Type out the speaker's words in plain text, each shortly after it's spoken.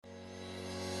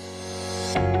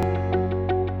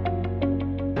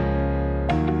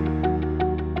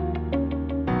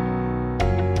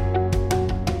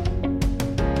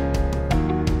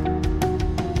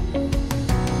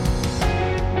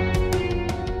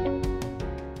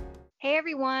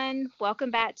everyone.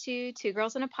 Welcome back to Two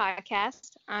Girls in a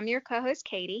Podcast. I'm your co host,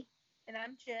 Katie. And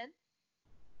I'm Jen.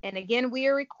 And again, we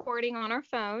are recording on our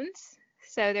phones.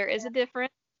 So there is a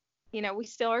difference. We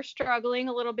still are struggling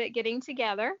a little bit getting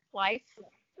together. Life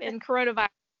and coronavirus,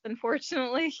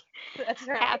 unfortunately, That's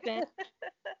right. happened.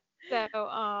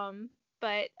 So,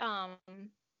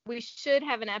 we should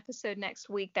have an episode next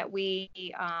week that we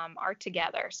are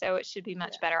together. So it should be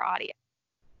much better audio.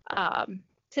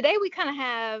 Today we kind of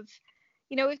have,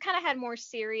 we've kind of had more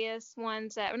serious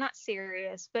ones that are not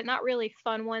serious, but not really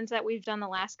fun ones that we've done the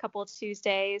last couple of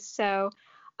Tuesdays. So,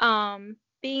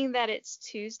 being that it's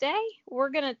Tuesday, we're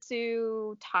going to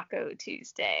do Taco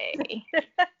Tuesday.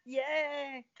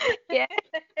 Yay. Yeah.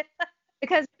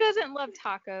 Because who doesn't love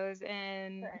tacos?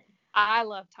 And Right. I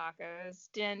love tacos.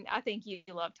 Jen, I think you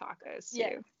love tacos too.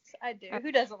 Yes, I do.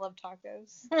 Who doesn't love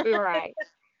tacos? Right.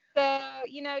 So,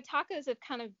 tacos have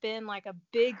kind of been like a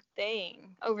big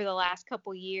thing over the last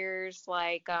couple years.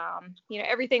 Like,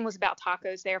 everything was about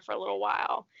tacos there for a little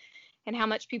while and how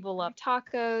much people love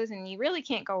tacos, and you really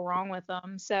can't go wrong with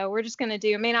them. So we're just going to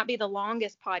do, it may not be the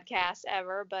longest podcast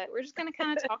ever, but we're just going to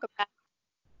kind of talk about,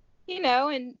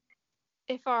 and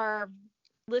if our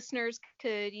listeners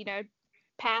could,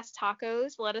 pass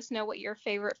tacos, let us know what your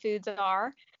favorite foods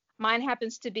are. Mine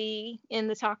happens to be in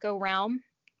the taco realm.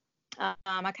 I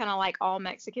kind of like all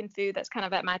Mexican food. That's kind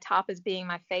of at my top as being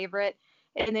my favorite.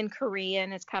 And then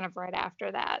Korean is kind of right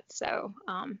after that. So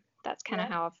that's kind of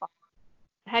how I fall.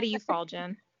 How do you fall,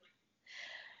 Jen?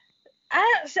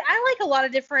 I like a lot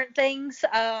of different things.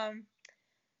 I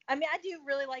do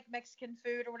really like Mexican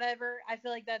food or whatever. I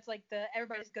feel like that's like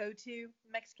everybody's go-to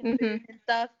Mexican food and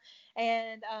stuff.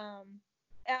 And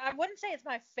I wouldn't say it's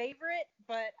my favorite,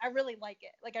 but I really like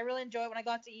it. Like, I really enjoy it when I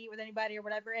go out to eat with anybody or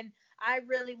whatever. And I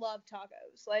really love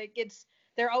tacos. Like,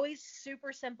 they're always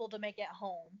super simple to make at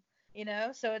home,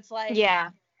 So it's like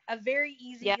a very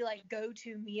easy like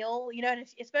go-to meal, and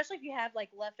especially if you have like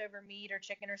leftover meat or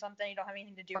chicken or something, you don't have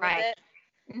anything to do with it.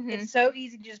 It's so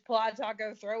easy to just pull out a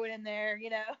taco, throw it in there,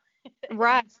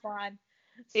 Right. It's fun.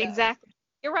 So. Exactly.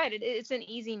 You're right. It's an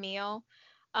easy meal.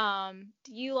 Do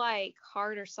you like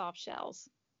hard or soft shells?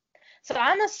 So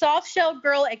I'm a soft shell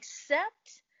girl,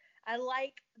 except I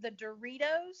like the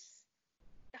Doritos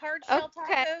hard shell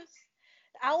tacos.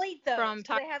 I'll eat those.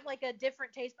 They have like a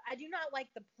different taste. But I do not like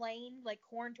the plain like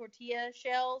corn tortilla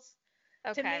shells.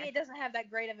 To me, it doesn't have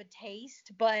that great of a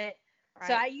taste. But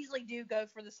so I usually do go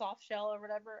for the soft shell or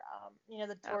whatever.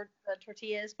 The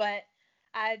tortillas. But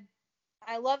I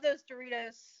love those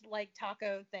Doritos like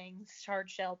taco things, hard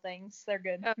shell things. They're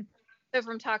good. So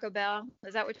from Taco Bell,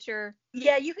 is that what you're?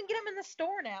 Yeah, you can get them in the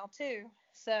store now too.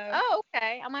 So. Oh,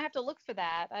 okay. I might have to look for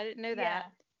that. I didn't know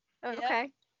that. Oh, okay.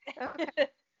 Okay.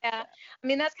 Yeah. I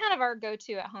mean, that's kind of our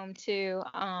go-to at home too.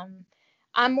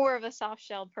 I'm more of a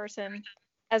soft-shelled person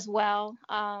as well.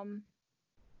 So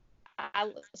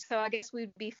I guess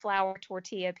we'd be flour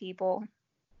tortilla people.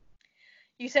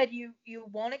 You said you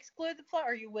won't exclude the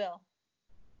flour, or you will?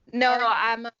 No,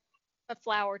 I'm a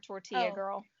flour tortilla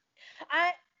girl.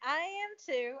 I am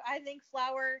too. I think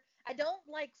flour. I don't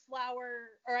like flour,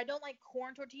 or I don't like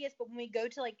corn tortillas. But when we go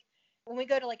to like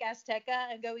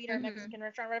Azteca and go eat our Mexican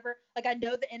restaurant, or whatever, like I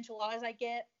know the enchiladas I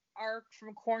get are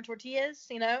from corn tortillas,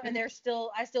 and I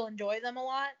still enjoy them a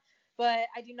lot. But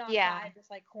I do not buy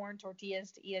just like corn tortillas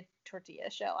to eat a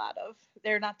tortilla shell out of.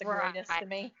 They're not the greatest to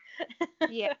me.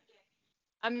 Yeah.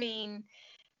 I mean,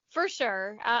 for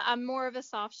sure. I'm more of a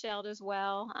soft shelled as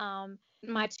well.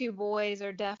 My two boys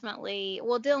are definitely,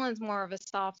 well, Dylan's more of a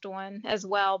soft one as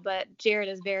well, but Jared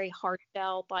is very hard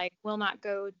shelled, like will not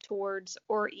go towards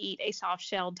or eat a soft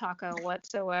shelled taco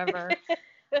whatsoever.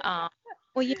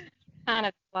 You kind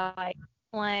of like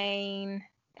plain,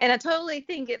 and I totally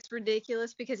think it's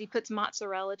ridiculous because he puts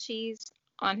mozzarella cheese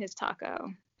on his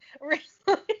taco. Really?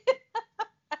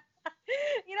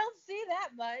 You don't see that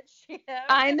much,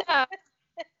 I know.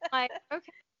 Like,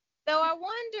 okay. So I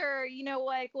wonder,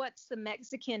 what's the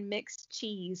Mexican mixed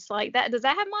cheese? Like that, does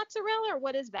that have mozzarella or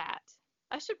what is that?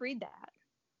 I should read that.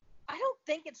 I don't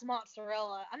think it's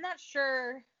mozzarella. I'm not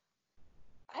sure.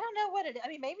 I don't know what it is. I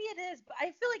mean, maybe it is, but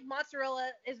I feel like mozzarella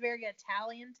is very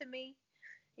Italian to me.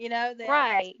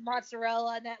 The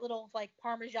mozzarella and that little like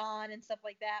Parmesan and stuff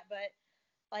like that. But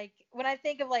like when I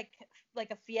think of like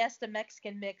a Fiesta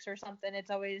Mexican mix or something,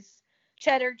 it's always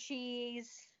cheddar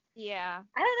cheese. Yeah.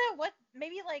 I don't know what,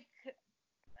 maybe like,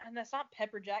 and that's not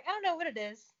pepper jack. I don't know what it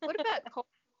is. What about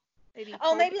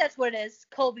maybe that's what it is.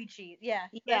 Colby cheese. Yeah.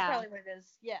 That's probably what it is.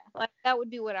 Yeah. Like that would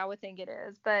be what I would think it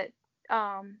is. But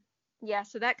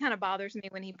so that kind of bothers me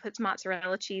when he puts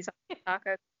mozzarella cheese on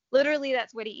tacos. Literally,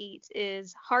 that's what he eats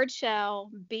is hard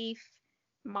shell beef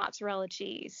mozzarella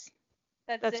cheese.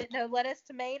 That's it. No lettuce,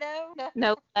 tomato, no,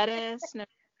 no lettuce, no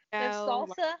no tomato,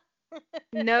 salsa.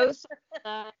 no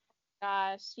salsa.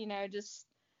 Gosh, just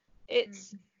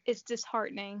it's Mm. it's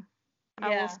disheartening. I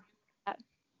will Yeah. say that.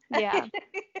 Yeah.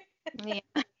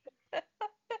 Yeah.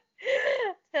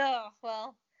 Oh,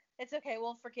 well, it's okay.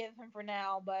 We'll forgive him for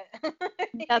now, but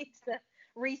he That's, needs to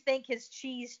rethink his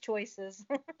cheese choices.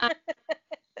 I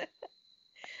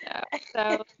know.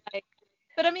 So like,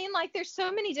 but I mean, like, there's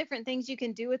so many different things you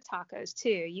can do with tacos too.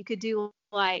 You could do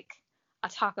like a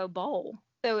taco bowl.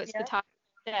 So it's the Yep. taco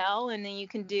shell, and then you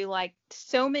can do like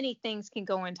so many things can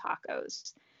go in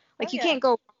tacos. Oh Like you yeah. can't go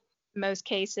wrong in most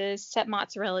cases, except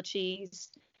mozzarella cheese.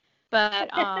 But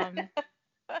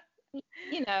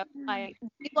like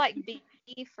you like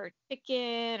beef or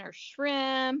chicken or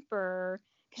shrimp or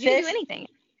because you can do Fish. anything.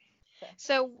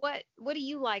 So what do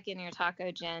you like in your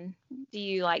taco, Jen? Do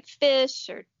you like fish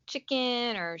or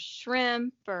chicken or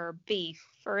shrimp or beef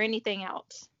or anything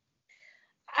else?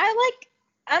 I like.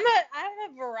 I'm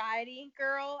a variety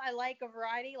girl. I like a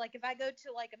variety. Like if I go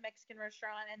to like a Mexican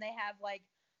restaurant and they have like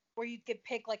where you could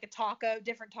pick like a taco,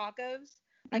 different tacos.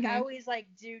 Like I Mm-hmm. always like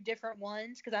do different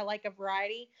ones because I like a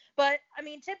variety. But I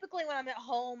mean, typically when I'm at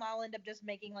home, I'll end up just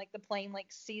making like the plain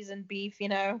like seasoned beef,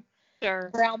 Sure.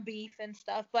 ground beef and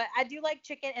stuff. But I do like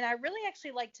chicken, and I really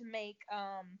actually like to make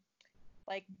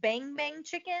like bang bang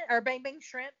chicken or bang bang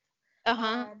shrimp.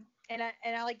 Uh-huh. And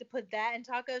I like to put that in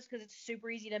tacos because it's super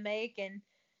easy to make, and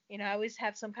I always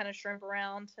have some kind of shrimp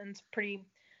around, and it's pretty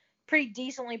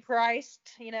decently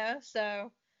priced,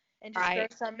 so, and just throw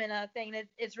Right. some in a thing that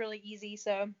it's really easy.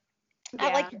 So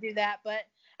I like Yeah. to do that, but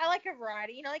I like a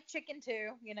variety, I like chicken too,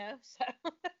 so.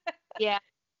 Yeah.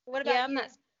 What Yeah, about you?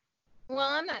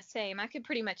 I'm not same. I could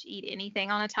pretty much eat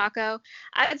anything on a taco.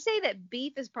 I'd say that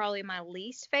beef is probably my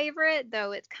least favorite,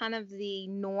 though it's kind of the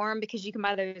norm because you can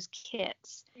buy those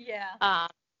kits. Yeah. Um,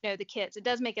 the kits. It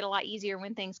does make it a lot easier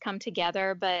when things come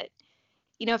together, but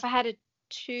if I had to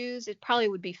choose, it probably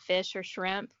would be fish or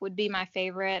shrimp would be my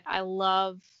favorite. I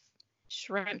love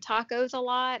shrimp tacos a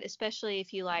lot, especially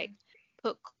if you like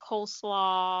put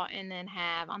coleslaw and then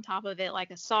have on top of it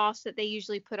like a sauce that they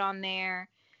usually put on there.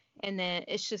 And then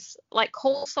it's just like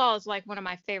coleslaw is like one of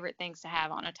my favorite things to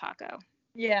have on a taco.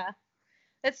 Yeah,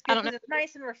 that's I good don't know because it's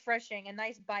nice and refreshing, a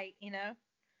nice bite.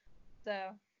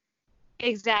 So.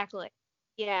 exactly.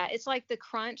 Yeah, it's like the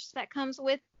crunch that comes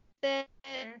with it,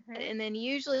 Mhm. and then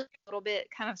usually a little bit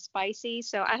kind of spicy.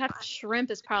 So I'd have shrimp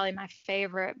is probably my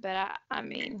favorite, but I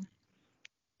mean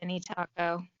any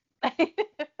taco.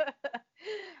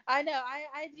 I know.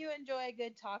 I do enjoy a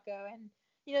good taco, and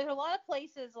there's a lot of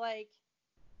places like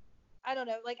I don't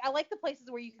know, like I like the places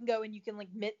where you can go and you can like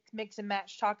mix and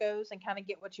match tacos and kind of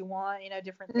get what you want,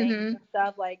 different things Mhm. and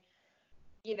stuff like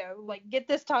like get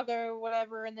this taco or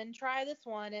whatever, and then try this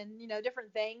one, and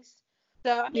different things.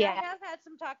 So I mean, I Yeah. have had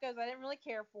some tacos I didn't really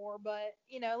care for, but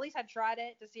at least I tried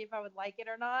it to see if I would like it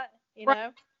or not.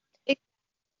 Right.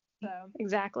 So,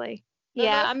 Exactly. but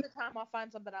Yeah. most of the time I'll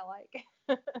find something I like.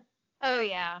 Oh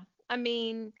yeah. I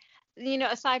mean,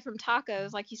 aside from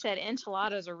tacos, like you said,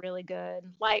 enchiladas are really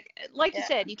good. Like you Yeah.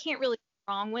 said, you can't really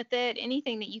go wrong with it.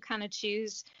 Anything that you kind of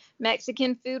choose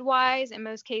Mexican food wise, in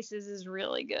most cases, is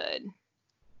really good.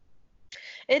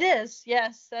 It is,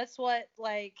 yes. That's what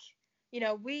we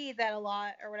eat that a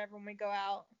lot or whatever when we go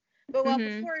out. But well,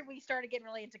 Mhm. before we started getting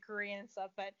really into Korean and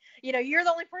stuff, but you're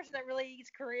the only person that really eats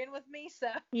Korean with me, so.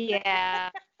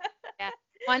 Yeah. Yeah.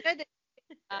 Well, I know that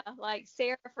like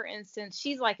Sarah, for instance,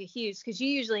 she's like a huge because you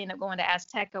usually end up going to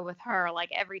Azteca with her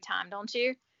like every time, don't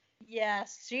you?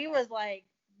 Yes, she was like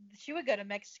she would go to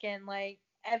Mexican like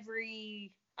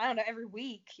every I don't know, every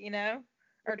week,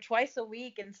 or twice a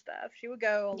week and stuff. She would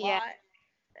go a Yeah. lot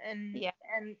and Yeah.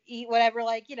 and eat whatever,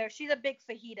 like, she's a big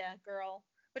fajita girl,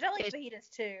 which I like It's, fajitas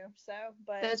too, so,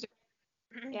 but those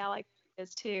are, yeah, I like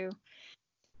those too.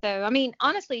 So, I mean,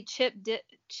 honestly, chips,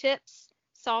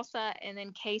 salsa, and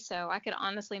then queso. I could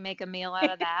honestly make a meal out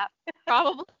of that.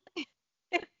 Probably.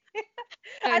 So,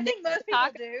 I no think most people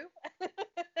taco. do.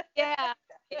 Yeah,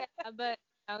 yeah, but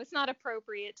it's not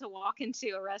appropriate to walk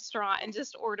into a restaurant and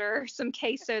just order some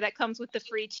queso that comes with the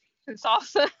free cheese and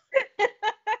salsa.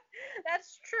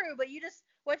 That's true, but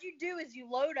what you do is you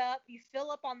load up, you fill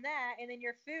up on that, and then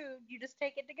your food, you just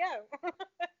take it to go.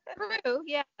 True.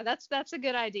 Yeah, that's a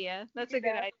good idea. That's you a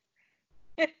good know.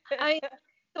 idea. I mean,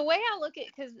 the way I look at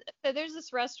because so there's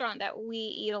this restaurant that we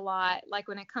eat a lot, like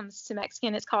when it comes to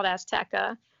Mexican, it's called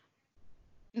Azteca.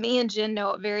 Me and Jen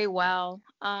know it very well.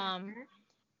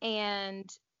 And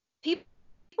people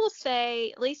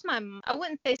say, at least I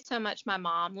wouldn't say so much my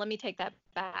mom. Let me take that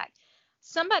back.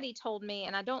 Somebody told me,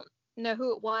 and I don't know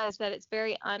who it was, that it's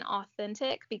very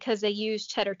unauthentic because they use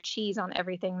cheddar cheese on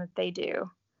everything that they do.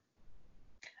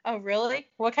 Oh, really?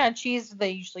 What kind of cheese do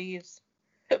they usually use?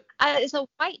 It's a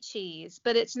white cheese,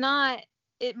 but it's not.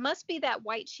 It must be that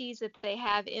white cheese that they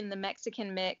have in the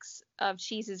Mexican mix of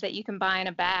cheeses that you can buy in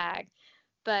a bag.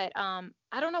 But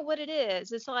I don't know what it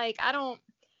is. It's like I don't.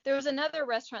 There was another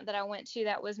restaurant that I went to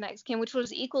that was Mexican, which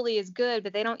was equally as good,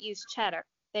 but they don't use cheddar.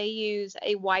 They use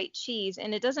a white cheese,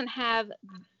 and it doesn't have.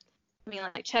 I mean,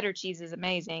 like cheddar cheese is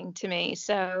amazing to me,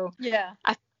 so Yeah.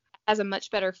 I has a much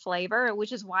better flavor,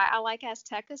 which is why I like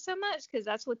Azteca so much because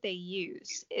that's what they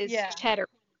use is Yeah. cheddar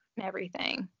and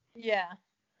everything. Yeah.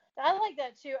 I like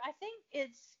that too. I think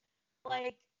it's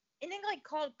like, isn't it like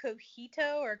called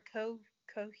cojito or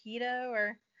cojito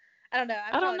or I don't know. I'm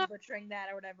I don't probably know. butchering that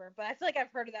or whatever, but I feel like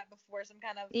I've heard of that before. Some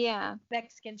kind of Yeah.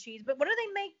 Mexican cheese. But what do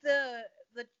they make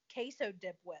the queso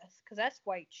dip with? Because that's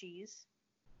white cheese.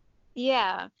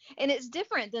 Yeah. And it's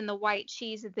different than the white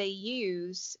cheese that they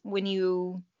use when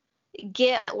you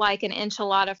get like an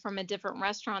enchilada from a different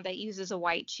restaurant that uses a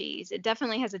white cheese. It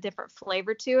definitely has a different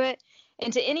flavor to it.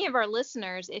 And to any of our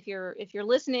listeners, if you're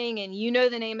listening and you know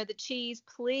the name of the cheese,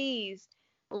 please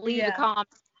leave a Yeah. comment.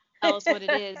 Tell us what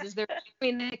it is. Is there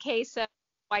between the queso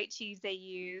white cheese they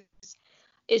use?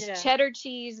 Is Yeah. cheddar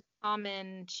cheese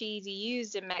common cheese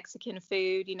used in Mexican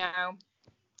food?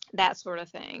 That sort of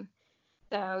thing.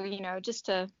 So, just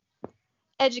to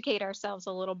educate ourselves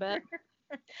a little bit.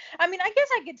 I mean, I guess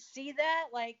I could see that,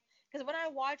 like, because when I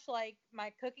watch like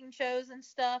my cooking shows and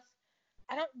stuff,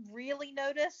 I don't really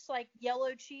notice like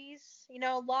yellow cheese,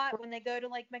 a lot when they go to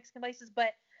like Mexican places.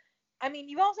 But I mean,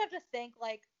 you also have to think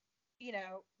like,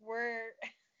 we're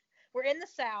we're in the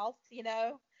South,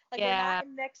 like we're Yeah. not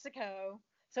in Mexico,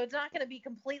 so it's not going to be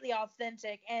completely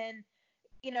authentic. And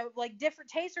like different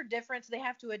tastes are different, so they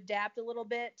have to adapt a little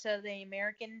bit to the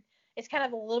American. It's kind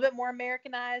of a little bit more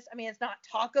Americanized. I mean, it's not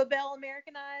Taco Bell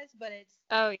Americanized, but it's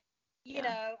Oh,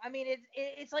 yeah. I mean,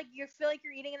 it's like you feel like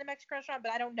you're eating in a Mexican restaurant,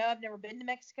 but I don't know. I've never been to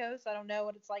Mexico, so I don't know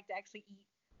what it's like to actually eat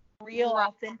real, Right.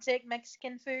 authentic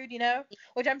Mexican food,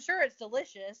 which I'm sure it's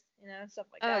delicious, stuff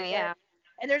like Oh, that. yeah.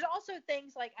 And there's also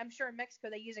things like I'm sure in Mexico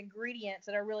they use ingredients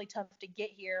that are really tough to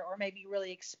get here or maybe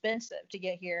really expensive to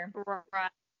get here, Right.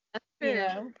 That's you true.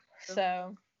 know.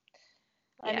 So,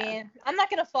 I Yeah. mean, I'm not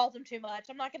going to fault them too much.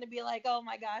 I'm not going to be like, "Oh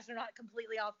my gosh, they're not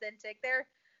completely authentic." They're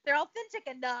authentic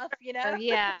enough, Oh,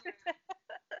 yeah.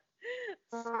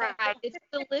 So, Right. It's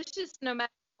delicious no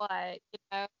matter what.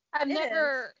 I've it is.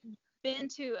 never been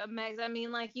to a Mex. I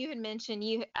mean, like you had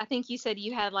mentioned, I think you said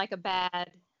you had like a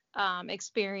bad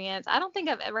experience. I don't think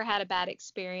I've ever had a bad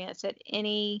experience at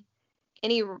any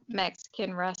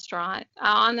Mexican restaurant.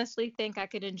 I honestly think I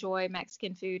could enjoy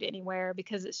Mexican food anywhere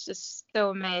because it's just so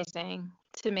amazing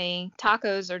to me.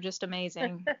 Tacos are just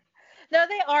amazing. No,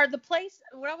 they are. The place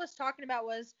what I was talking about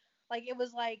was like it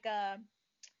was like I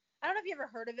don't know if you ever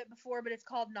heard of it before, but it's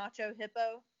called Nacho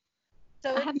Hippo.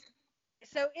 So I have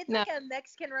it's no. like a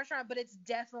Mexican restaurant, but it's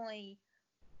definitely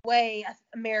way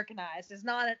Americanized. It's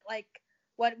not like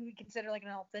what we consider like an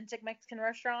authentic Mexican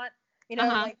restaurant.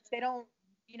 Uh-huh. Like they don't,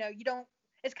 you don't.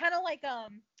 It's kind of like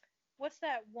what's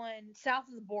that one south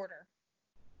of the border?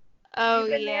 Have you Oh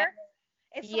been yeah. there?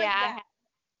 It's Yeah, like I that. have.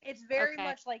 It's very Okay.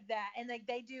 much like that, and like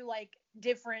they do like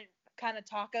different kind of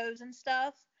tacos and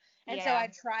stuff. And so Yeah. I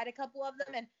tried a couple of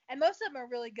them, and most of them are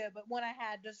really good. But one I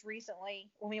had just recently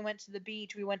when we went to the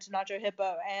beach, we went to Nacho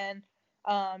Hippo, and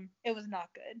it was not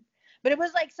good. But it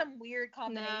was like some weird No,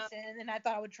 combination, and I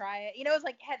thought I would try it. It was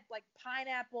like had like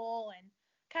pineapple and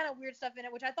kind of weird stuff in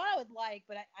it, which I thought I would like,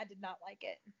 but I did not like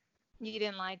it. you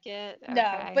didn't like it. No,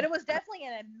 but Okay. it was definitely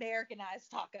an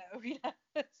Americanized taco,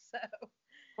 So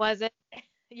Was it?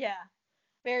 yeah,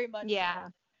 very much so. Yeah.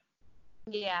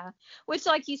 Yeah. Which,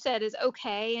 like you said, is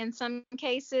okay in some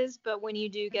cases, but when you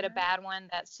do get a Hmm. bad one,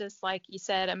 that's just like you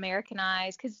said,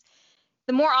 Americanized. Because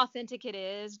the more authentic it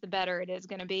is, the better it is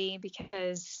going to be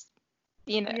because,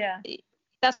 you know, Yeah.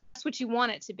 that's what you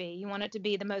want it to be. You want it to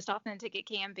be the most authentic it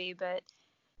can be. But,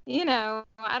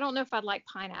 I don't know if I'd like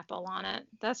pineapple on it.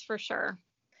 That's for sure.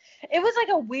 It was like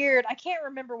a weird, I can't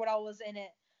remember what all was in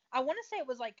it. I want to say it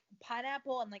was like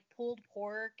pineapple and like pulled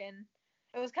pork, and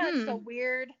it was kind of just a Hmm.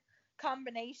 weird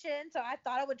combination. So I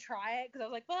thought I would try it because I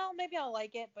was like, well, maybe I'll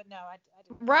like it, but no, I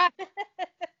did Right.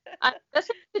 not. That's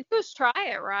what you do is try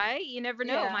it, right? You never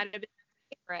know. It Yeah. might have been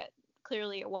your favorite.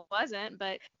 Clearly, it wasn't,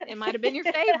 but it might have been your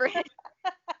favorite.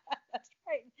 That's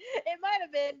right. It might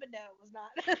have been, but no, it was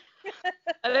not.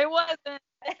 But it wasn't.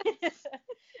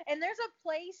 And there's a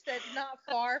place that's not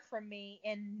far from me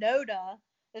in Noda.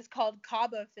 It's called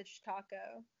Cabo Fish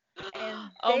Taco, and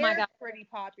Oh my they're God. pretty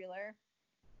popular.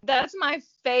 That's my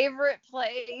favorite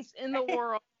place in the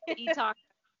world to eat tacos.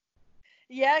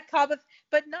 Yeah, Cabo,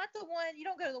 but not the one. You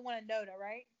don't go to the one in Noda,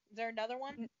 right? Is there another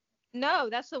one? No,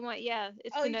 that's the one. Yeah,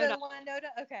 it's Oh, the you go to Noda. the one in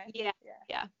Noda? Okay. Yeah, Yeah.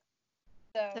 yeah.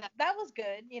 So that was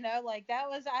good. Like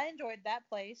I enjoyed that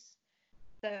place.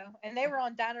 So, and they were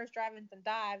on Diners, Drive-Ins, and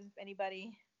Dives. If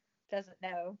anybody doesn't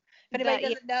know,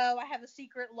 Yeah. know, I have a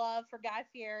secret love for Guy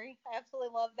Fieri. I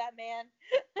absolutely love that man.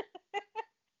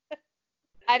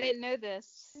 I didn't know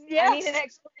this. Yes. I need an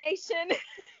explanation.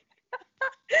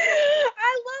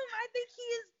 I love him. I think he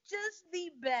is just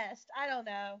the best. I don't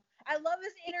know. I love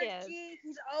his energy.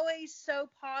 He's always so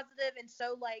positive and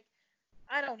so like,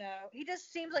 I don't know. He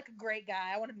just seems like a great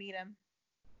guy. I want to meet him.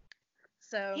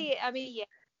 So I mean, yeah.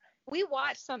 We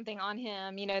watched something on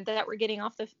him, that we're getting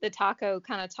off the taco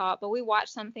kind of talk, but we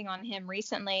watched something on him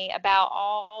recently about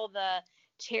all the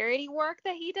charity work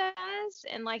that he does,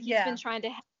 and like he's been trying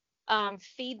to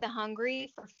feed the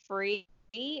hungry for free,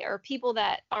 or people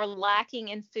that are lacking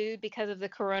in food because of the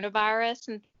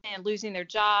coronavirus and losing their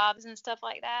jobs and stuff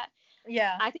like that.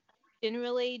 Yeah. I think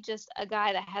generally just a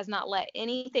guy that has not let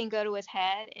anything go to his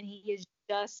head, and he is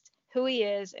just who he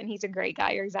is, and he's a great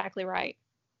guy. You're exactly right.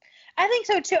 I think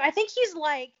so too. I think he's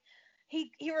like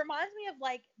he reminds me of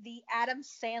like the Adam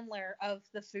Sandler of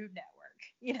the Food Network.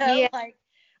 Yeah.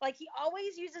 Like he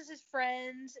always uses his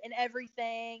friends and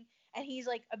everything, and he's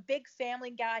like a big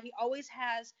family guy. He always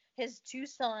has his two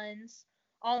sons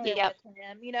on there with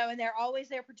him, and they're always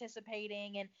there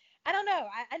participating. And I don't know.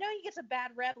 I know he gets a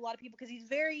bad rep, a lot of people, because he's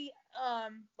very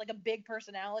like a big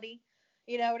personality,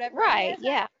 whatever. Right.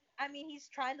 Yeah. I mean, he's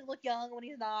trying to look young when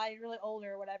he's not. He's really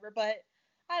older or whatever, but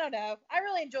I don't know. I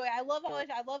really enjoy it. I love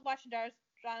watching Diners,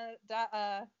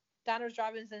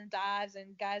 Drive-Ins, and Dives,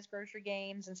 and Guys Grocery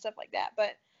Games and stuff like that.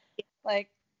 But like,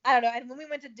 I don't know. And when we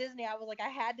went to Disney, I was like, I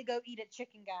had to go eat at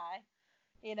Chicken Guy,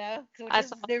 which is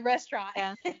the new restaurant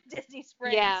in Disney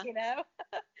Springs,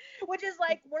 which is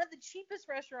like one of the cheapest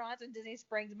restaurants in Disney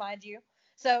Springs, mind you.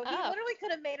 So he literally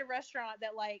could have made a restaurant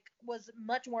that like was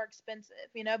much more expensive,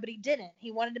 but he didn't.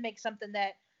 He wanted to make something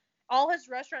that all his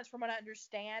restaurants, from what I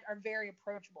understand, are very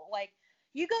approachable. Like,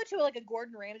 you go to like a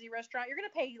Gordon Ramsay restaurant, you're gonna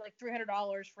pay like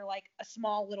 $300 for like a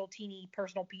small little teeny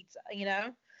personal pizza,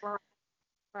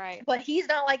 Right. But he's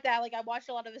not like that. Like, I watched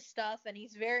a lot of his stuff, and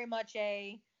he's very much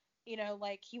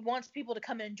like he wants people to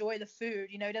come and enjoy the food.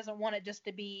 He doesn't want it just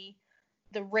to be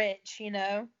the rich,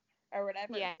 or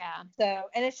whatever. Yeah. So,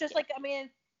 and it's just like, I mean,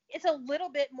 it's a little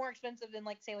bit more expensive than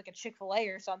like say like a Chick-fil-A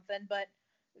or something, but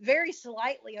very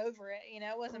slightly over it,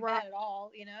 it wasn't bad at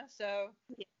all, so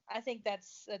I think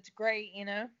that's great,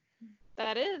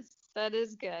 That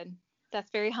is good.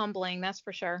 That's very humbling, that's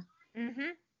for sure.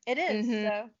 It is.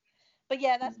 So, but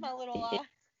yeah, that's my little my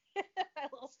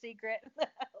little secret.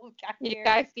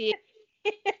 Guy Fieri.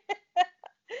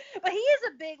 But he is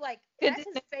a big, like, that's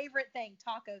his favorite thing,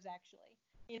 tacos, actually,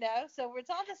 so it's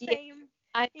all the same,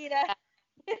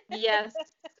 Yes.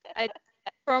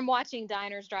 From watching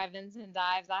Diners, Drive-Ins, and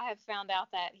Dives, I have found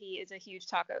out that he is a huge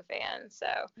taco fan. So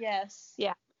yes,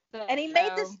 yeah. And he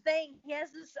made this thing. He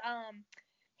has this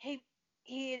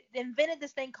he invented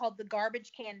this thing called the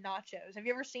garbage can nachos. Have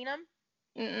you ever seen them?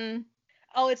 Mm-mm.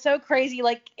 Oh, it's so crazy.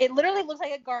 Like, it literally looks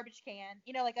like a garbage can.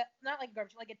 Like not like a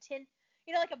garbage, like a tin.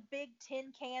 Like a big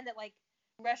tin can that like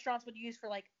restaurants would use for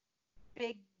like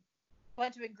big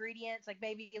bunch of ingredients. Like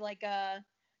maybe like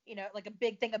like a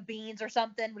big thing of beans or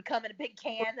something would come in a big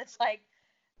can that's like,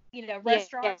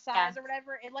 restaurant size or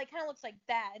whatever. It like kind of looks like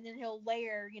that, and then he'll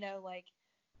layer, like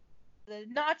the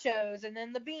nachos and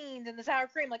then the beans and the sour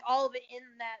cream, like all of it in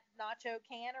that nacho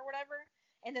can or whatever.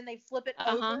 And then they flip it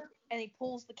over and he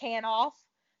pulls the can off.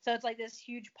 So it's like this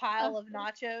huge pile of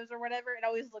nachos or whatever. It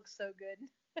always looks so good.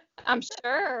 I'm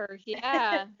sure.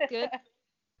 Yeah. Good.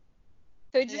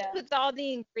 So he just puts all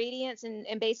the ingredients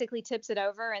and basically tips it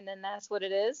over, and then that's what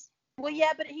it is? Well,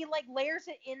 yeah, but he like layers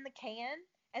it in the can,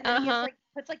 and then he just like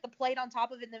puts like the plate on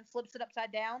top of it and then flips it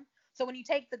upside down. So when you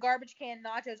take the garbage can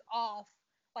nachos off,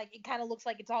 like it kind of looks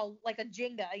like it's all like a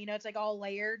Jenga, it's like all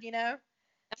layered,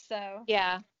 So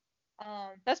yeah,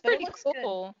 that's pretty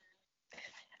cool. Good.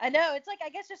 I know, it's like, I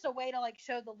guess just a way to like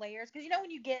show the layers, because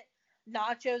when you get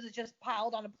nachos, it's just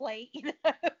piled on a plate,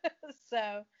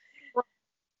 So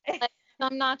like,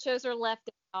 some nachos are left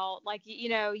out. Like,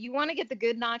 you want to get the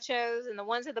good nachos, and the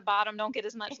ones at the bottom don't get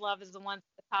as much love as the ones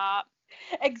at the top.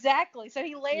 Exactly. So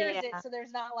he layers it so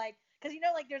there's not like, because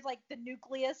like there's like the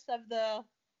nucleus of the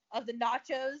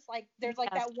nachos, like there's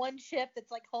like that one chip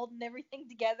that's like holding everything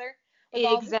together with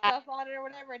all the stuff on it or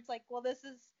whatever. It's like, well, this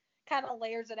is kind of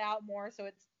layers it out more, so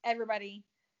it's everybody,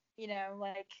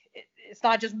 like it's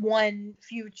not just one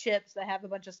few chips that have a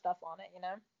bunch of stuff on it,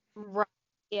 Right.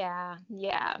 Yeah,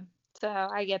 yeah. So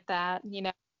I get that.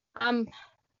 I'm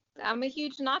I'm a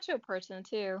huge nacho person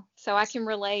too, so I can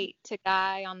relate to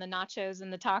Guy on the nachos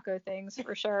and the taco things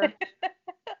for sure.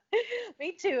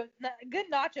 Me too. Good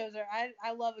nachos are.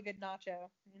 I love a good nacho.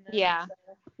 Yeah,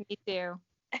 So. me too.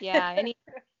 Yeah, any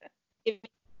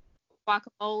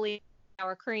guacamole,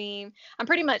 sour cream. I'm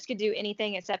pretty much could do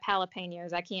anything except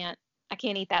jalapenos. I can't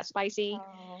eat that spicy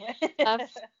Oh. stuff.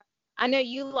 I know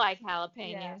you like Yeah,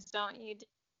 jalapenos, don't you?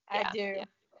 I Yeah, do. yeah,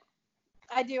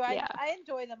 I do. yeah. I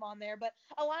enjoy them on there, but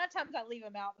a lot of times I leave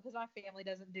them out because my family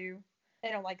doesn't do. They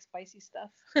don't like spicy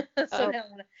stuff, so Oh,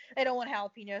 they don't want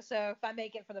jalapeno. So if I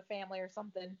make it for the family or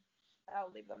something, I'll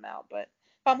leave them out. But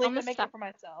if I'm on the making side. it for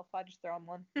myself, I just throw them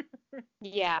one.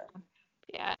 Yeah, So.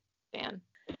 yeah, man.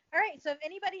 All right. So if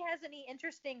anybody has any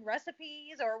interesting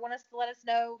recipes or want us to let us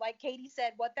know, like Katie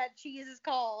said, what that cheese is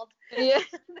called, Yeah.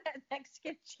 that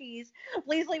Mexican cheese,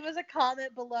 please leave us a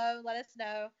comment below. Let us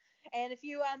know. And if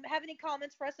you have any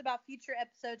comments for us about future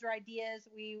episodes or ideas,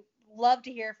 we love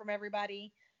to hear from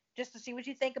everybody just to see what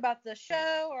you think about the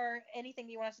show or anything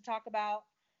you want us to talk about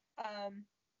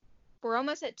We're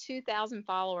almost at 2,000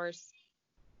 followers.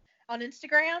 on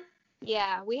Instagram.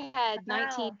 Yeah, we had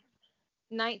Wow.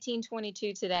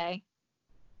 1922 today.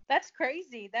 That's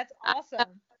crazy. That's I,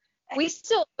 awesome. we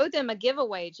still owe them a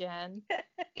giveaway, Jen.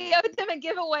 We owed them a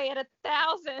giveaway at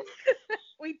 1,000.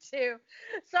 We too.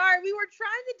 Sorry, we were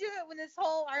trying to do it when this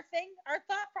whole our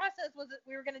thought process was that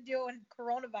we were gonna do it when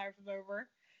coronavirus was over,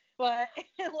 but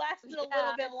it lasted a little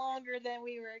Yeah. bit longer than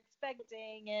we were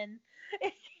expecting, and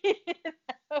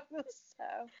so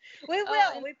we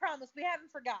will. And We promise. We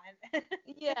haven't forgotten.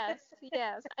 yes,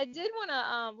 yes. I did want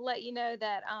to let you know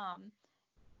that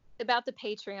about the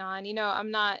Patreon.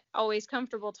 I'm not always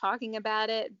comfortable talking about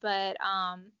it, but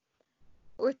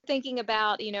we're thinking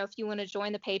about, if you want to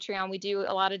join the Patreon, we do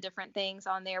a lot of different things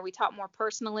on there. We talk more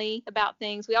personally about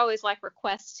things. We always like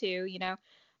requests too,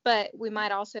 but we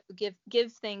might also give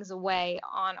things away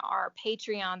on our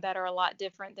Patreon that are a lot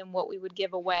different than what we would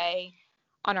give away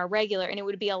on our regular, and it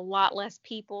would be a lot less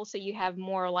people, so you have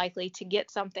more likely to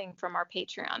get something from our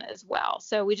Patreon as well.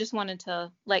 So we just wanted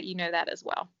to let you know that as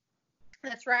well.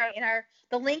 That's right. And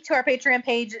the link to our Patreon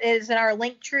page is in our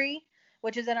link tree,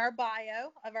 which is in our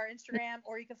bio of our Instagram,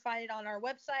 or you can find it on our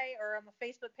website or on the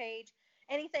Facebook page.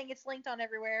 Anything, it's linked on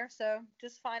everywhere. So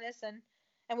just find us,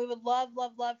 and we would love,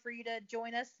 love, love for you to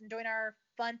join us and join our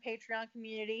fun Patreon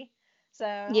community.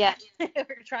 So Yeah.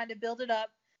 we're trying to build it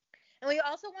up. And we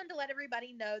also wanted to let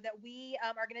everybody know that we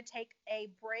are going to take a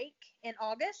break in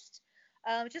August.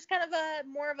 Just kind of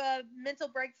more of a mental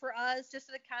break for us, just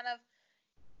to kind of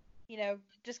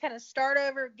just kind of start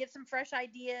over, get some fresh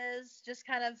ideas, just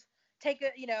kind of take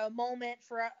a moment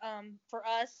for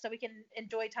us so we can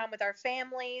enjoy time with our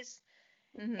families,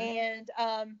 Mm-hmm. and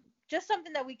just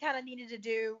something that we kind of needed to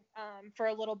do for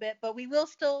a little bit. But we will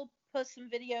still put some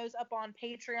videos up on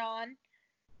Patreon.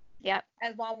 Yep.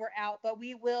 As while we're out, but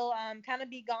we will kind of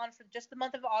be gone for just the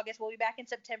month of August. We'll be back in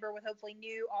September with hopefully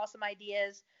new awesome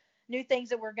ideas, new things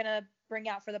that we're gonna bring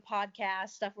out for the podcast,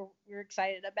 stuff we're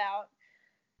excited about.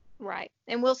 Right.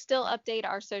 And we'll still update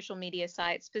our social media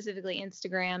sites, specifically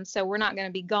Instagram. So we're not going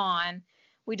to be gone.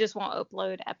 We just won't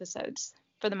upload episodes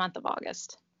for the month of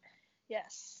August.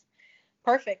 Yes.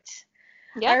 Perfect.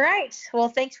 Yep. All right. Well,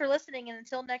 thanks for listening, and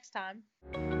until next time.